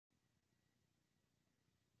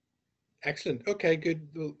Excellent. Okay, good.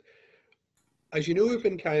 Well, as you know, we've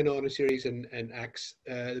been carrying on a series in Acts,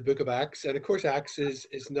 the book of Acts, and of course, Acts is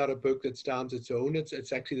not a book that stands its own.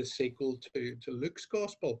 It's actually the sequel to Luke's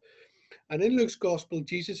gospel. And in Luke's gospel,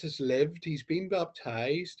 Jesus has lived. He's been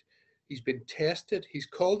baptized. He's been tested. He's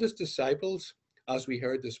called his disciples, as we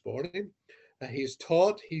heard this morning. He has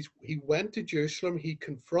taught. He went to Jerusalem. He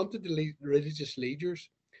confronted the religious leaders.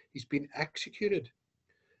 He's been executed,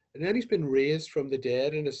 and then he's been raised from the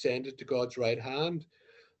dead and ascended to God's right hand.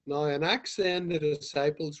 Now, in Acts, then, the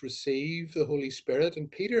disciples receive the Holy Spirit,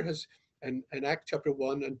 and Peter has, in Acts chapter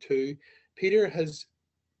 1 and 2, Peter has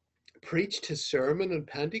preached his sermon on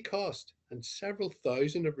Pentecost, and several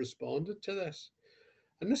thousand have responded to this.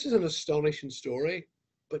 And this is an astonishing story,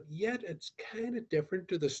 but yet it's kind of different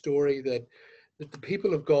to the story that the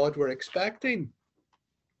people of God were expecting.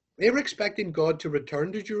 They were expecting God to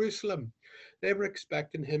return to Jerusalem. They were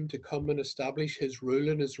expecting him to come and establish his rule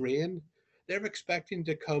and his reign. They were expecting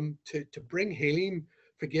to come to bring healing,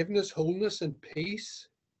 forgiveness, wholeness, and peace.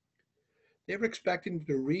 They were expecting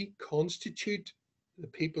to reconstitute the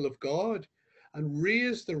people of God and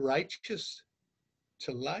raise the righteous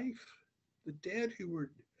to life. The dead who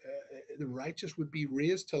were the righteous would be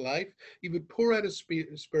raised to life. He would pour out his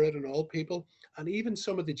spirit on all people, and even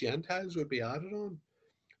some of the Gentiles would be added on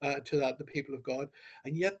to that, the people of God.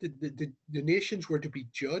 And yet the nations were to be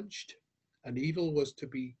judged, and evil was to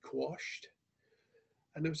be quashed.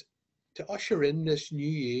 And it was to usher in this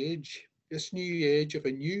new age of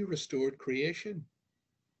a new restored creation.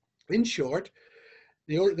 In short,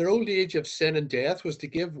 their old age of sin and death was to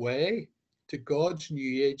give way to God's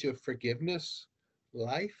new age of forgiveness,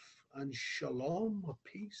 life, and shalom, of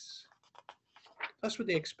peace. That's what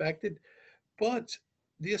they expected. But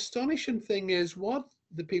the astonishing thing is what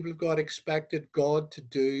the people of God expected God to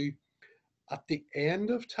do at the end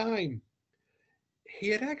of time. He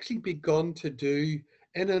had actually begun to do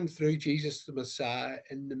in and through Jesus the Messiah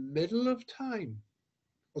in the middle of time.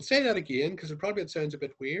 I'll say that again because it sounds a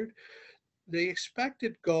bit weird. They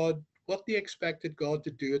expected God, what they expected God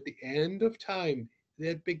to do at the end of time, they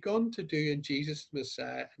had begun to do in Jesus the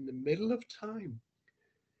Messiah in the middle of time.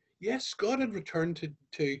 Yes, God had returned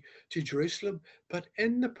to Jerusalem, but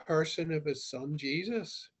in the person of his son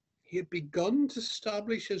Jesus. He had begun to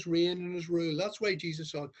establish his reign and his rule. That's why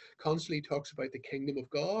Jesus constantly talks about the kingdom of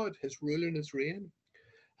God, his rule and his reign.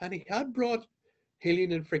 And he had brought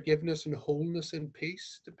healing and forgiveness and wholeness and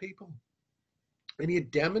peace to people. And he had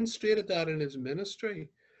demonstrated that in his ministry,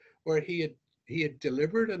 where he had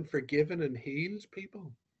delivered and forgiven and healed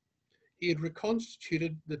people. He had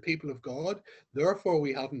reconstituted the people of God. Therefore,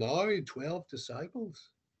 we have now 12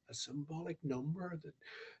 disciples, a symbolic number that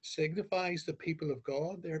signifies the people of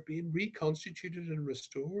God. They're being reconstituted and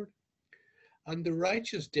restored. And the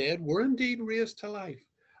righteous dead were indeed raised to life,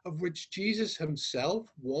 of which Jesus himself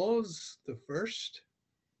was the first.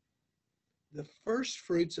 The first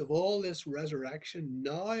fruits of all this resurrection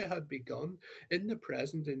now had begun in the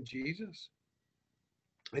present in Jesus.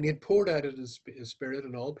 And he had poured out his spirit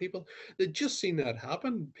on all people. They'd just seen that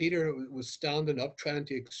happen. Peter was standing up trying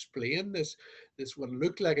to explain this what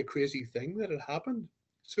looked like a crazy thing that had happened.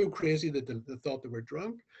 So crazy that they thought they were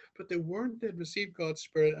drunk, but they weren't. They'd received God's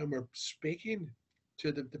spirit and were speaking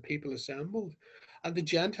to the people assembled. And the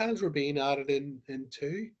Gentiles were being added in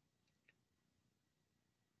too.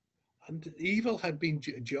 And evil had been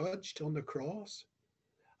judged on the cross.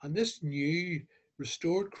 And this new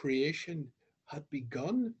restored creation had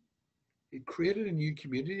begun. It created a new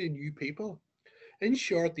community, a new people. In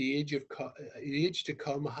short, the age to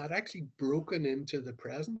come had actually broken into the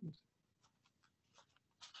present.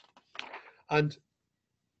 And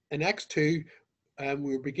in Acts 2, we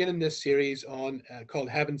were beginning this series on called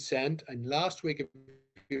Heaven Sent. And last week, if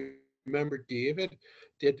you remember, David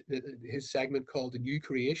did his segment called The New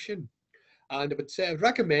Creation. And I would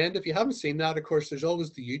recommend, if you haven't seen that, of course, there's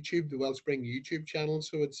always the Wellspring YouTube channel.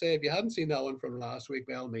 So I'd say if you hadn't seen that one from last week,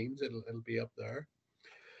 by all means, it'll be up there.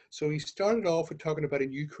 So he started off with talking about a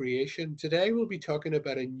new creation. Today we'll be talking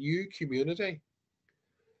about a new community.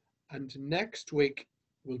 And next week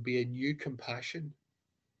will be a new compassion.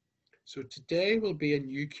 So today will be a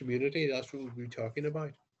new community. That's what we'll be talking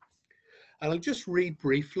about. And I'll just read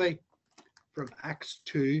briefly from Acts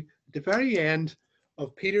 2, at the very end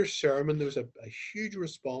of Peter's sermon. There was a huge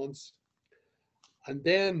response. And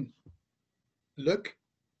then Luke,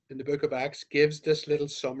 in the book of Acts, gives this little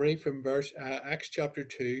summary from Acts chapter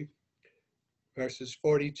 2, verses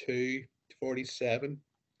 42 to 47.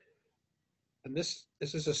 And this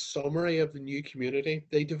is a summary of the new community.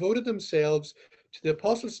 They devoted themselves to the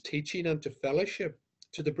apostles' teaching and to fellowship,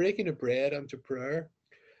 to the breaking of bread and to prayer.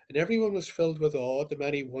 And everyone was filled with awe at the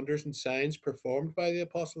many wonders and signs performed by the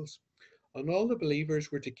apostles. And all the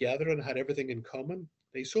believers were together and had everything in common.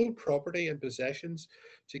 They sold property and possessions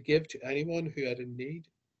to give to anyone who had a need.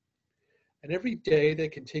 And every day they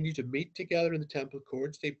continued to meet together in the temple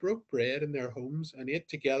courts. They broke bread in their homes and ate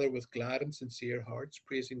together with glad and sincere hearts,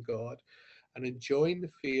 praising God and enjoying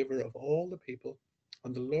the favor of all the people.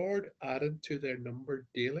 And the Lord added to their number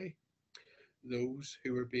daily those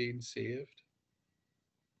who were being saved.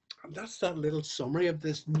 And that's that little summary of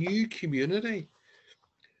this new community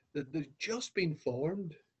that they've just been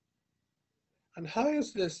formed. And how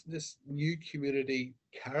is this new community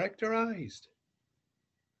characterized?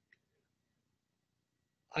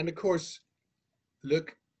 And of course,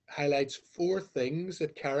 Luke highlights four things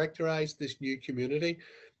that characterize this new community.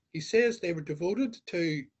 He says they were devoted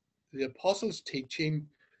to the apostles' teaching,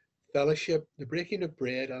 fellowship, the breaking of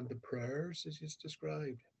bread, and the prayers, as is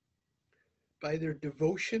described. By their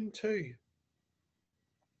devotion to.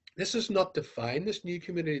 This is not defined, this new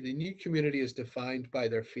community. The new community is defined by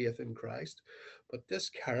their faith in Christ, but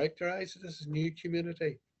this characterizes this new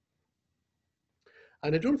community.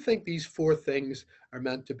 And I don't think these four things are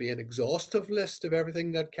meant to be an exhaustive list of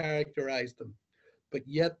everything that characterized them, but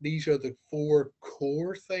yet these are the four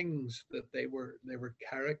core things that they were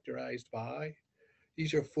characterized by.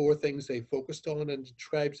 These are four things they focused on and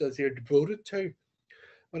describes as they're devoted to.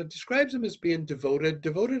 When it describes them as being devoted,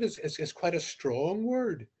 devoted is quite a strong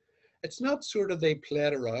word. It's not sort of they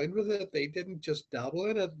played around with it. They didn't just dabble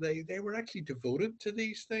in it. They were actually devoted to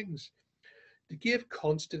these things. They gave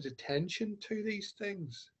constant attention to these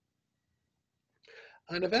things.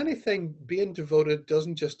 And if anything, being devoted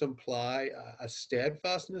doesn't just imply a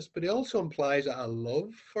steadfastness, but it also implies a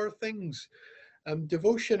love for things.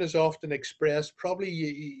 Devotion is often expressed, probably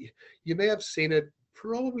you may have seen it,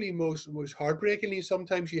 probably most heartbreakingly.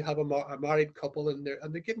 Sometimes you have a married couple and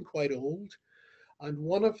they're getting quite old, and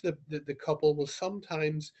one of the couple will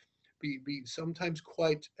sometimes be sometimes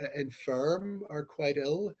quite infirm or quite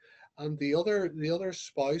ill, and the other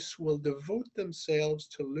spouse will devote themselves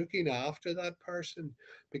to looking after that person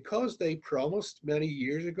because they promised many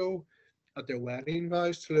years ago at their wedding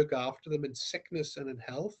vows to look after them in sickness and in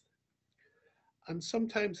health. And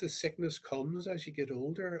sometimes the sickness comes as you get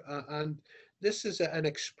older, and this is an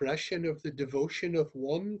expression of the devotion of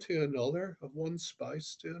one to another, of one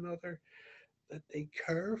spouse to another, that they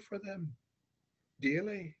care for them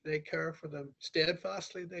daily. They care for them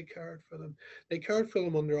steadfastly. They cared for them. They cared for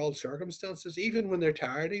them under all circumstances, even when they're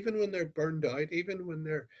tired, even when they're burned out, even when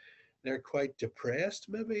they're quite depressed.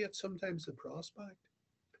 Maybe it's sometimes the prospect,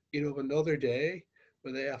 of another day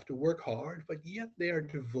where they have to work hard, but yet they are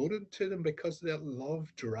devoted to them because that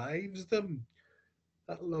love drives them.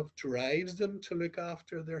 That love drives them to look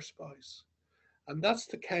after their spouse. And that's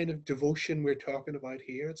the kind of devotion we're talking about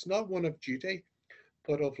here. It's not one of duty,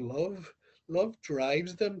 but of love. Love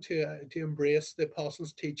drives them to embrace the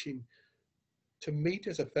apostles' teaching, to meet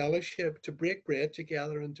as a fellowship, to break bread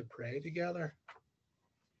together, and to pray together.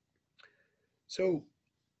 So,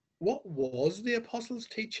 what was the apostles'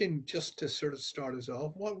 teaching, just to sort of start us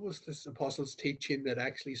off? What was this apostles' teaching that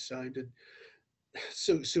actually sounded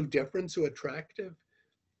so different, so attractive,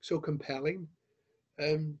 so compelling?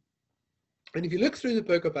 Um, and if you look through the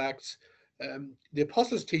book of Acts, the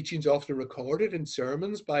apostles' teachings often recorded in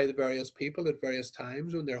sermons by the various people at various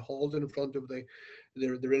times when they're hauled in front of the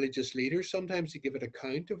religious leaders. Sometimes they give an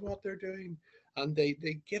account of what they're doing, and they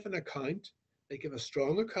give an account. They give a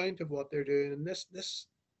strong account of what they're doing, and this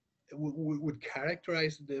would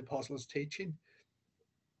characterize the apostles' teaching.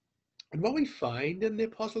 And what we find in the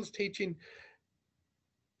apostles' teaching,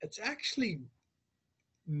 it's actually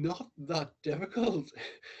not that difficult.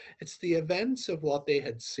 It's the events of what they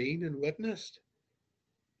had seen and witnessed.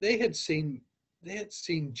 They had seen they had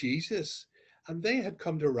seen Jesus, and they had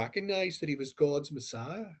come to recognize that he was God's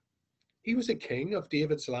Messiah. He was a king of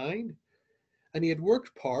David's line, and he had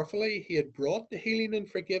worked powerfully. He had brought the healing and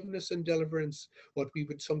forgiveness and deliverance, what we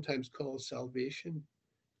would sometimes call salvation.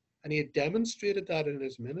 And he had demonstrated that in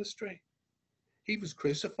his ministry. He was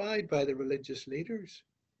crucified by the religious leaders.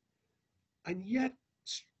 And yet,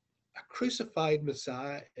 a crucified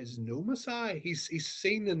Messiah is no Messiah. He's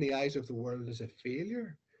seen in the eyes of the world as a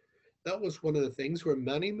failure. That was one of the things where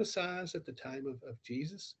many Messiahs at the time of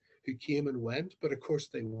Jesus who came and went, but of course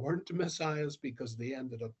they weren't Messiahs because they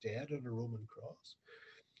ended up dead on a Roman cross.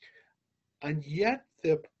 And yet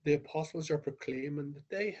the apostles are proclaiming that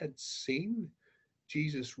they had seen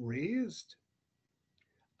Jesus raised.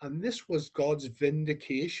 And this was God's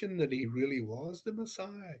vindication that he really was the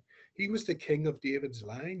Messiah. He was the king of David's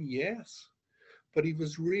line, yes, but he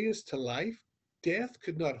was raised to life. Death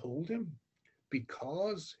could not hold him.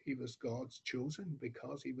 because he was God's chosen,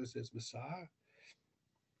 because he was his Messiah.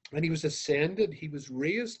 And he was ascended, he was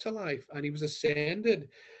raised to life, and he was ascended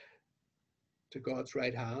to God's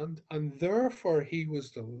right hand. And therefore, he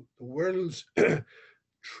was the world's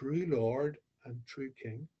true Lord and true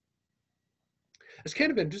King. It's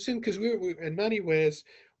kind of interesting because we're in many ways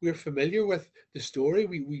we're familiar with the story.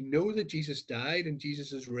 We know that Jesus died and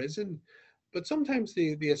Jesus is risen, but sometimes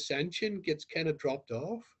the ascension gets kind of dropped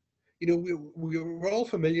off. You know, we're all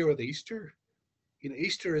familiar with Easter. You know,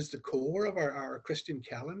 Easter is the core of our Christian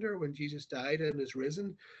calendar when Jesus died and is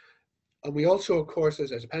risen. And we also, of course,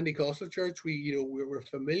 as a Pentecostal church, we're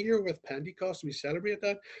familiar with Pentecost and we celebrate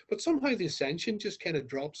that. But somehow the ascension just kind of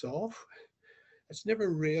drops off. It's never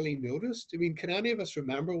really noticed. I mean, can any of us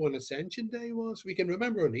remember when Ascension Day was? We can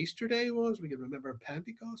remember when Easter Day was. We can remember when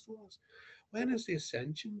Pentecost was. When is the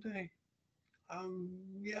Ascension Day?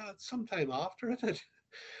 Yeah, it's sometime after it.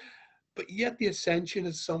 But yet the ascension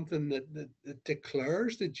is something that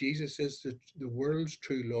declares that Jesus is the world's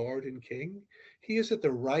true Lord and King. He is at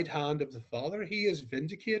the right hand of the Father. He is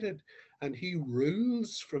vindicated and he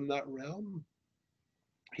rules from that realm.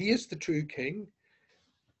 He is the true King.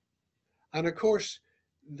 And of course,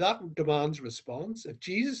 that demands response. If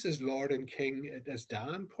Jesus is Lord and King, as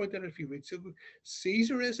Dan pointed out a few weeks ago,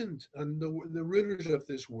 Caesar isn't, and the rulers of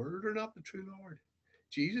this world are not the true Lord.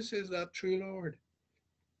 Jesus is that true Lord.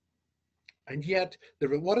 And yet,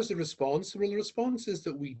 what is the response? Well, the response is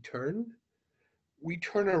that we turn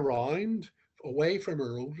around away from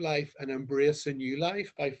our old life and embrace a new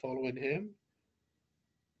life by following him.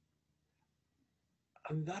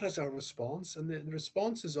 And that is our response. And the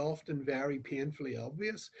response is often very painfully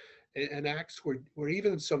obvious in acts where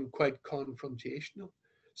even some quite confrontational.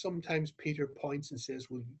 Sometimes Peter points and says,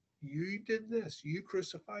 well, you did this, you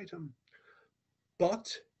crucified him.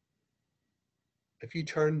 But if you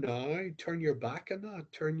turn now, turn your back on that,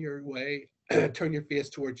 turn your way, turn your face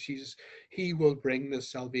towards Jesus, he will bring the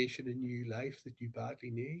salvation and new life that you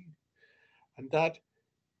badly need. And that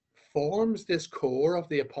forms this core of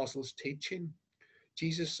the apostles' teaching.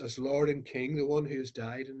 Jesus as Lord and King, the one who has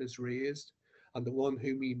died and is raised, and the one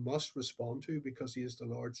whom we must respond to because he is the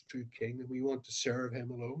Lord's true King, and we want to serve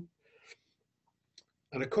him alone.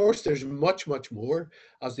 And of course, there's much, much more.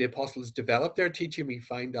 As the apostles develop their teaching, we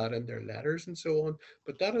find that in their letters and so on.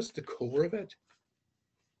 But that is the core of it,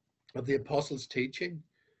 of the apostles' teaching.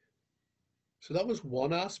 So that was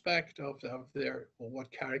one aspect of their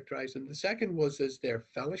what characterized them. The second was their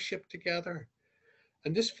fellowship together.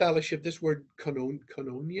 And this fellowship, this word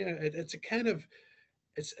koinonia, it's a kind of,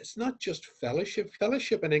 it's not just fellowship.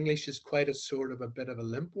 Fellowship in English is quite a sort of a bit of a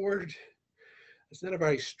limp word. It's not a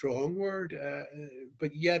very strong word,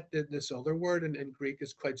 but yet this other word in Greek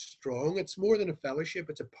is quite strong. It's more than a fellowship,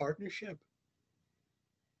 it's a partnership.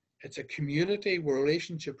 It's a community where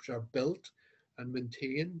relationships are built and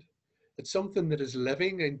maintained. It's something that is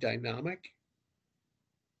living and dynamic,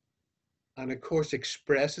 and of course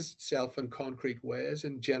expresses itself in concrete ways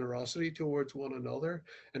in generosity towards one another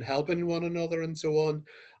and helping one another and so on.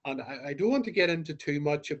 And I don't want to get into too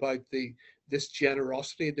much about this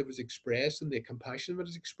generosity that was expressed and the compassion that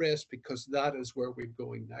is expressed, because that is where we're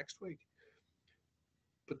going next week.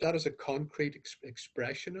 But that is a concrete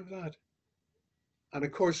expression of that. And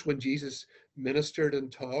of course, when Jesus ministered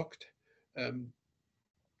and talked,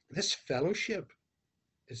 this fellowship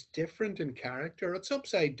is different in character. It's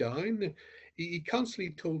upside down. He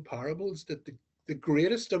constantly told parables that the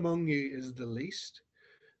greatest among you is the least.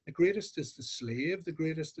 The greatest is the slave. The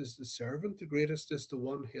greatest is the servant. The greatest is the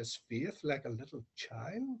one who has faith like a little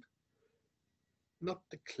child. Not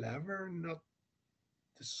the clever, not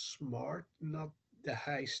the smart, not the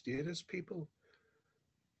high status people,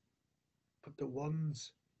 but the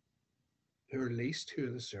ones who are least, who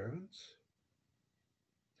are the servants.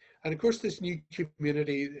 And of course, this new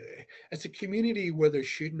community, it's a community where there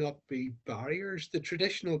should not be barriers. The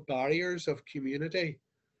traditional barriers of community,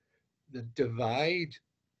 the divide,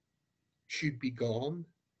 should be gone.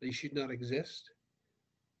 They should not exist.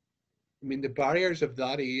 I mean, the barriers of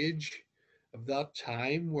that age, of that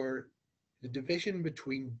time, were the division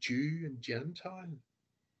between Jew and Gentile.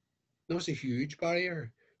 That was a huge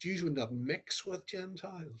barrier. Jews would not mix with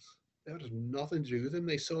Gentiles. That had nothing to do with them.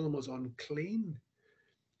 They saw them as unclean.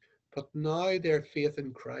 But now their faith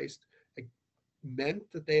in Christ meant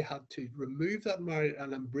that they had to remove that marriage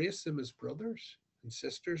and embrace them as brothers and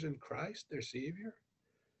sisters in Christ, their Savior.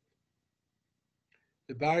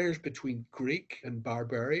 The barriers between Greek and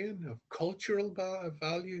barbarian, of cultural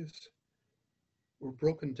values, were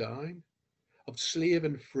broken down, of slave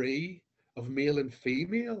and free, of male and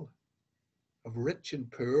female. of rich and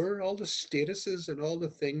poor, all the statuses and all the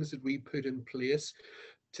things that we put in place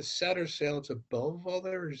to set ourselves above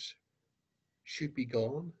others should be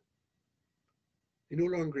gone. They no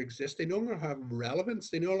longer exist. They no longer have relevance.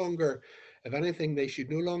 They no longer, if anything, they should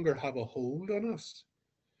no longer have a hold on us.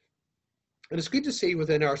 And it's good to see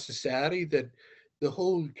within our society that the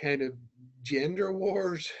whole kind of gender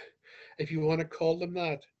wars, if you want to call them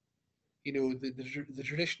that, the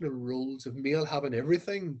traditional roles of male having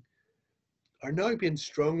everything are now being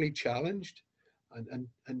strongly challenged.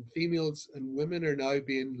 And females and women are now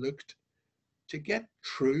being looked to get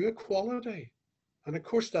true equality. And of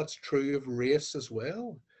course, that's true of race as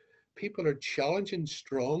well. People are challenging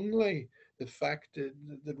strongly the fact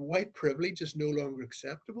that white privilege is no longer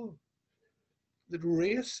acceptable, that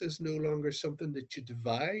race is no longer something that should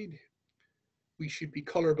divide. We should be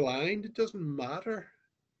colorblind, it doesn't matter.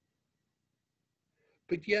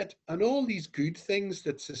 But yet, and all these good things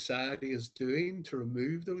that society is doing to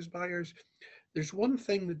remove those barriers, there's one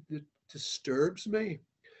thing that disturbs me,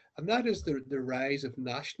 and that is the rise of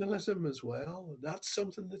nationalism as well. That's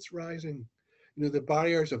something that's rising. The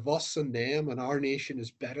barriers of us and them, and our nation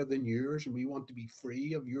is better than yours, and we want to be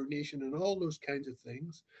free of your nation, and all those kinds of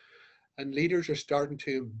things. And leaders are starting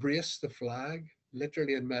to embrace the flag,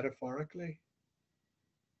 literally and metaphorically.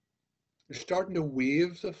 They're starting to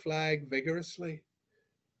wave the flag vigorously.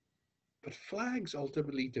 But flags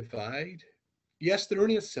ultimately divide. Yes, they're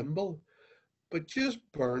only a symbol, but just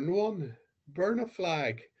burn one, burn a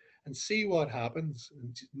flag, and see what happens.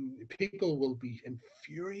 And people will be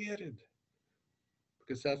infuriated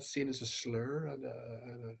because that's seen as a slur and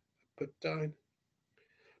a put down.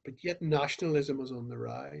 But yet nationalism is on the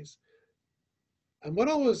rise. And what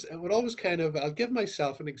always kind of, I'll give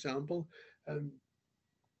myself an example. Um,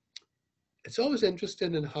 it's always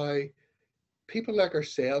interesting in how people like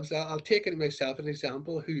ourselves, I'll take it myself as an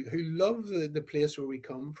example, who love the place where we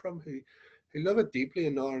come from, who love it deeply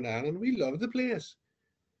in Northern Ireland. We love the place.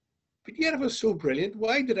 But yet it was so brilliant.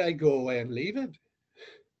 Why did I go away and leave it?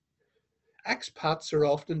 Expats are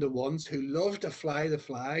often the ones who love to fly the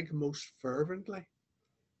flag most fervently.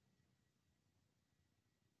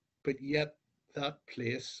 But yet that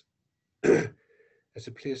place is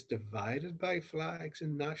a place divided by flags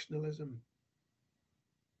and nationalism.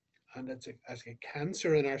 And it's a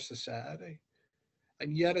cancer in our society.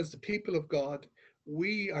 And yet, as the people of God,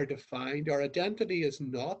 we are defined, our identity is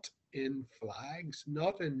not in flags,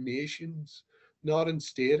 not in nations, not in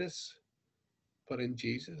status, but in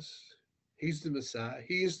Jesus. He's the Messiah.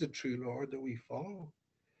 He is the true Lord that we follow.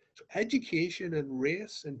 So education and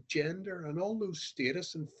race and gender and all those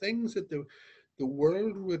status and things that the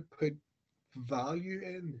world would put value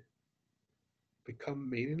in become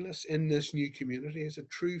meaningless in this new community as a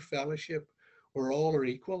true fellowship where all are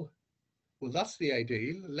equal. Well, that's the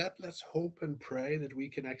ideal. Let's hope and pray that we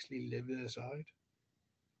can actually live this out.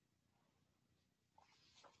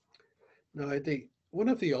 Now, one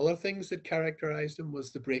of the other things that characterized him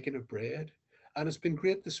was the breaking of bread. And it's been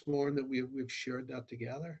great this morning that we've shared that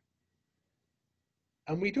together.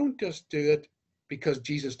 And we don't just do it because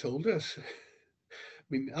Jesus told us. I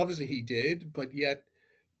mean, obviously he did, but yet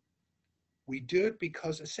we do it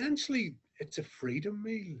because essentially it's a freedom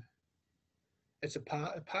meal.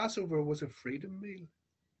 Passover was a freedom meal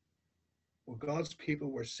where God's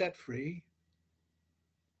people were set free,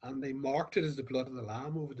 and they marked it as the blood of the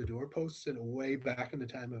Lamb over the doorposts in a way back in the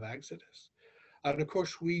time of Exodus. And of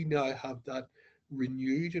course, we now have that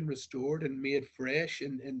renewed and restored and made fresh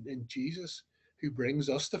in Jesus, who brings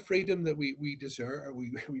us the freedom that we deserve, or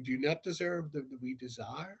we do not deserve, that we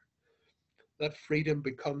desire. That freedom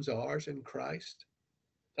becomes ours in Christ.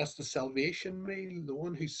 That's the salvation meal, the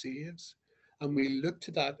one who saves. And we look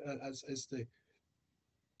to that as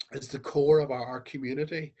the core of our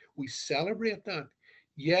community. We celebrate that.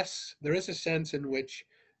 Yes, there is a sense in which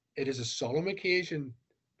it is a solemn occasion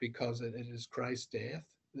because it is Christ's death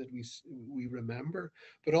that we remember,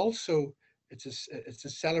 but also it's a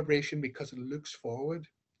celebration because it looks forward.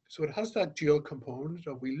 So it has that dual component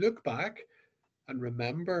of we look back and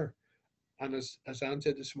remember, and as Anne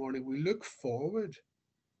said this morning, we look forward,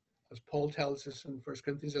 as Paul tells us in 1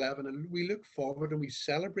 Corinthians 11, and we look forward and we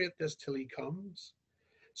celebrate this till he comes.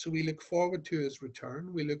 So we look forward to his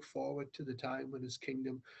return. We look forward to the time when his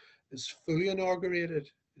kingdom is fully inaugurated,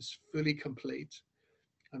 is fully complete.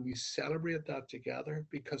 And we celebrate that together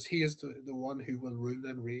because he is the one who will rule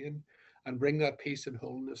and reign and bring that peace and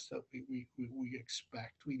wholeness that we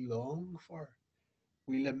expect, we long for.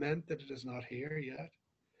 We lament that it is not here yet.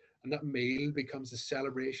 And that meal becomes a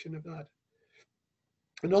celebration of that.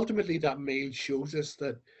 And ultimately, that meal shows us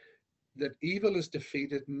that that evil is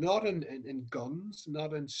defeated not in guns,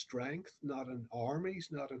 not in strength, not in armies,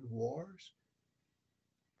 not in wars,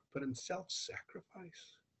 but in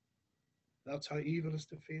self-sacrifice. That's how evil is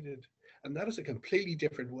defeated. And that is a completely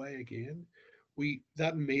different way again.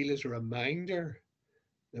 That meal is a reminder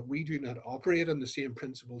that we do not operate on the same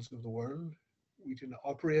principles of the world. We do not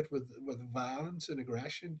operate with violence and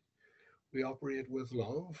aggression. We operate with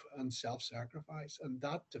love and self-sacrifice, and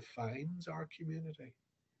that defines our community.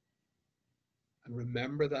 And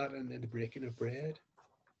remember that in the breaking of bread.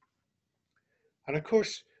 And of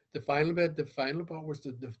course, the final part was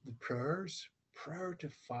the prayers. Prayer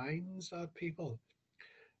defines that, people.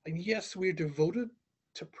 And yes, we're devoted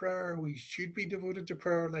to prayer. We should be devoted to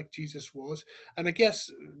prayer like Jesus was. And I guess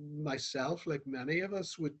myself, like many of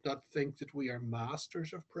us, would not think that we are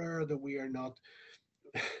masters of prayer, that we are not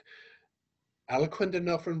eloquent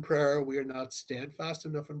enough in prayer, we are not steadfast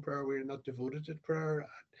enough in prayer, we are not devoted to prayer.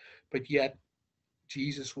 But yet,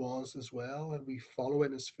 Jesus was as well, and we follow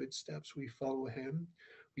in his footsteps, we follow him.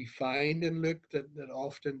 We find in Luke that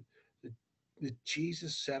often that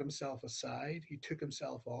Jesus set himself aside, he took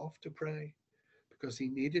himself off to pray because he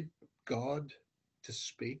needed God to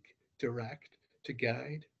speak, direct, to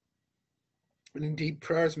guide. And indeed,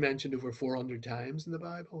 prayer is mentioned over 400 times in the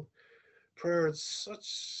Bible. Prayer is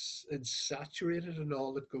it's saturated in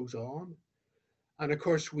all that goes on. And of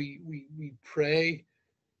course, we pray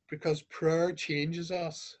because prayer changes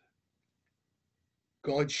us.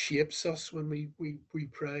 God shapes us when we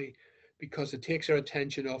pray because it takes our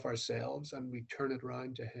attention off ourselves and we turn it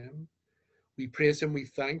around to him. We praise him, we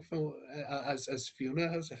thankful, as Fiona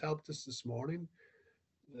has helped us this morning,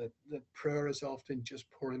 that prayer is often just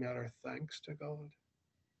pouring out our thanks to God.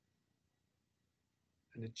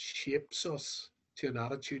 And it shapes us to an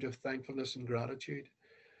attitude of thankfulness and gratitude.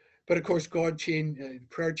 But of course, prayer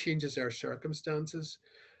changes our circumstances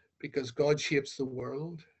because God shapes the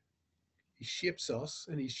world. He shapes us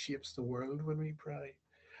and he shapes the world when we pray.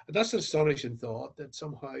 And that's an astonishing thought that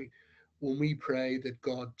somehow when we pray that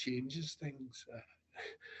God changes things.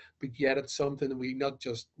 But yet it's something that we not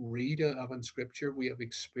just read of in scripture, we have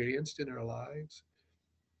experienced in our lives.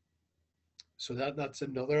 So that's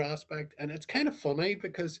another aspect. And it's kind of funny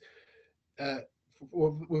because uh,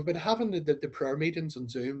 we've been having the prayer meetings on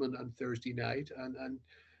Zoom on Thursday night, and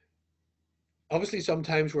obviously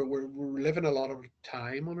sometimes we're living a lot of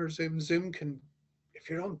time on our Zoom. Zoom can, if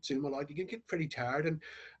you're on Zoom a lot, you can get pretty tired. And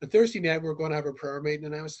on Thursday night we're going to have a prayer meeting,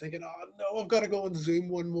 and I was thinking, oh no, I've got to go on Zoom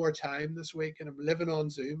one more time this week, and I'm living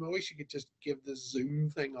on Zoom. I wish you could just give this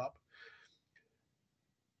Zoom thing up.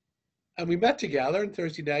 And we met together on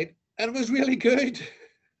Thursday night, and it was really good.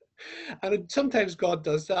 And sometimes God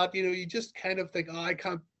does that, you just kind of think, oh, I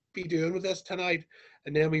can't be doing with this tonight.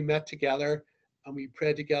 And then we met together and we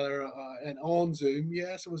prayed together and on Zoom.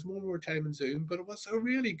 Yes, it was one more time in Zoom, but it was a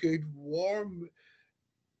really good, warm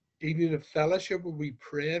evening of fellowship where we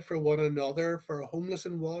prayed for one another, for homeless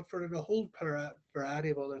in Watford, and a whole variety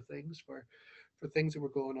of other things for things that were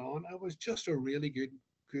going on. It was just a really good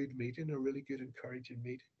meeting, a really good, encouraging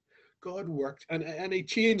meeting. God worked, and he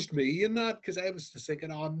changed me in that because I was just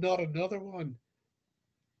thinking, oh, not another one.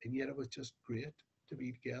 And yet it was just great to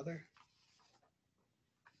be together.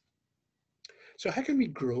 So how can we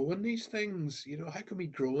grow in these things? How can we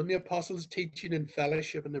grow in the apostles' teaching and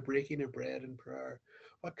fellowship and the breaking of bread and prayer?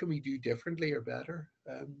 What can we do differently or better?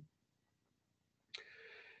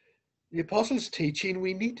 The apostles' teaching,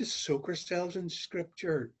 we need to soak ourselves in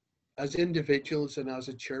scripture as individuals and as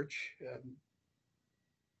a church.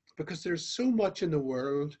 Because there's so much in the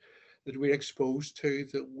world that we're exposed to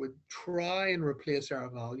that would try and replace our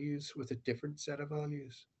values with a different set of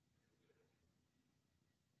values.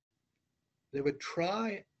 They would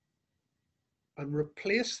try and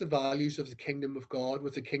replace the values of the kingdom of God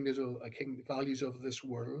with the values of this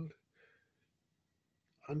world.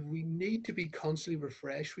 And we need to be constantly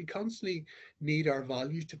refreshed. We constantly need our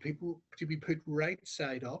values to be put right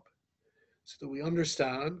side up so that we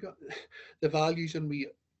understand the values and we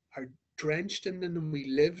are drenched in them and we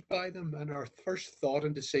live by them, and our first thought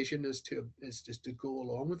and decision is just to go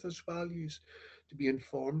along with those values, to be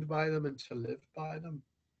informed by them and to live by them.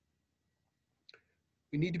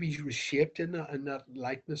 We need to be reshaped in that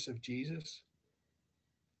likeness of Jesus.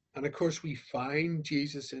 And of course we find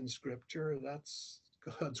Jesus in scripture. That's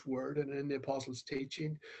God's word and in the apostles'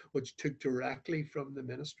 teaching, which took directly from the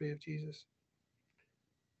ministry of Jesus.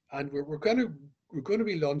 And we're going to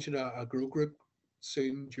be launching a grow group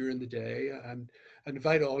soon during the day, and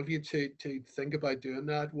invite all of you to think about doing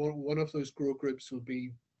that. One of those grow groups will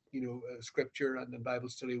be scripture and the Bible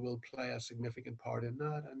study will play a significant part in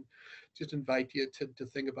that. And just invite you to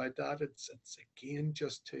think about that. It's again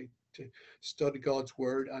just to study God's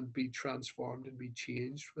word and be transformed and be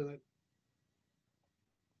changed with it.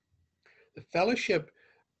 The fellowship.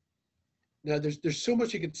 Now, there's so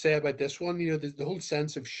much you could say about this one. The whole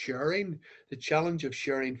sense of sharing, the challenge of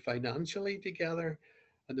sharing financially together,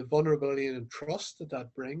 and the vulnerability and trust that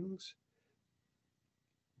that brings.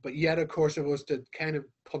 But yet, of course, if I was to kind of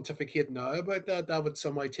pontificate now about that, that would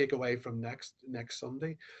somehow take away from next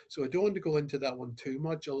Sunday. So I don't want to go into that one too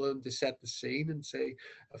much, other than to set the scene and say,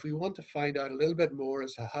 if we want to find out a little bit more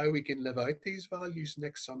as to how we can live out these values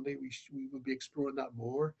next Sunday, we will be exploring that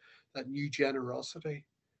more, that new generosity,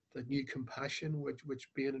 that new compassion which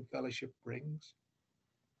being in fellowship brings.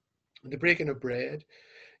 And the breaking of bread,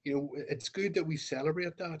 it's good that we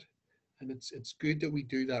celebrate that. And it's good that we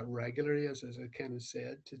do that regularly, as I kind of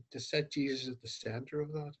said, to set Jesus at the center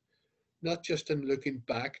of that. Not just in looking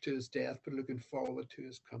back to his death, but looking forward to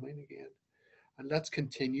his coming again. And let's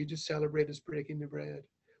continue to celebrate his breaking the bread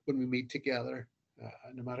when we meet together,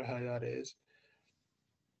 no matter how that is.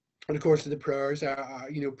 And of course, the prayers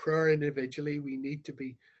prayer individually, we need to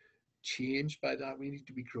be changed by that. We need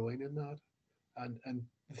to be growing in that. And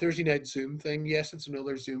the Thursday night Zoom thing, yes, it's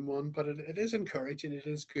another Zoom one, but it is encouraging. It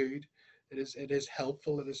is good. It is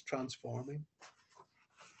helpful. It is transforming.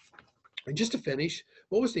 And just to finish,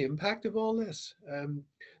 what was the impact of all this?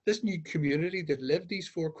 This new community that lived these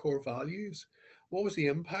four core values, what was the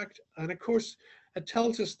impact? And of course, it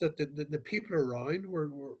tells us that the people around were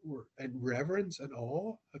in reverence and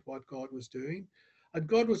awe at what God was doing. And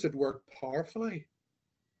God was at work powerfully.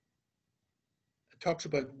 It talks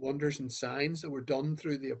about wonders and signs that were done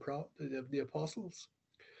through the apostles.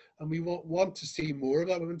 And we want to see more of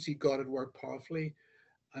that. We want to see God at work powerfully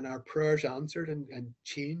and our prayers answered and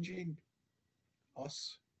changing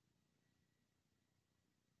us.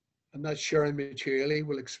 And that sharing materially,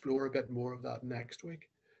 we'll explore a bit more of that next week.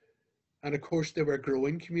 And of course, they were a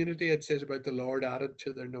growing community. It says about the Lord added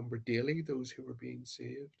to their number daily those who were being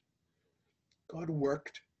saved. God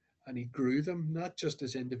worked and he grew them, not just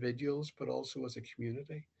as individuals, but also as a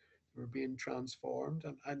community. They were being transformed.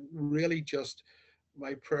 And really just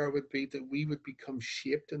my prayer would be that we would become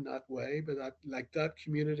shaped in that way, but that like that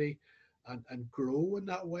community and grow in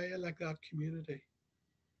that way like that community.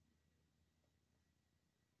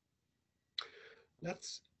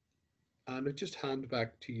 Let's And I just hand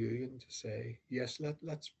back to you and to say, yes,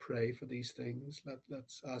 let's pray for these things.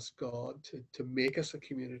 Let's ask God to make us a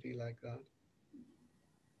community like that.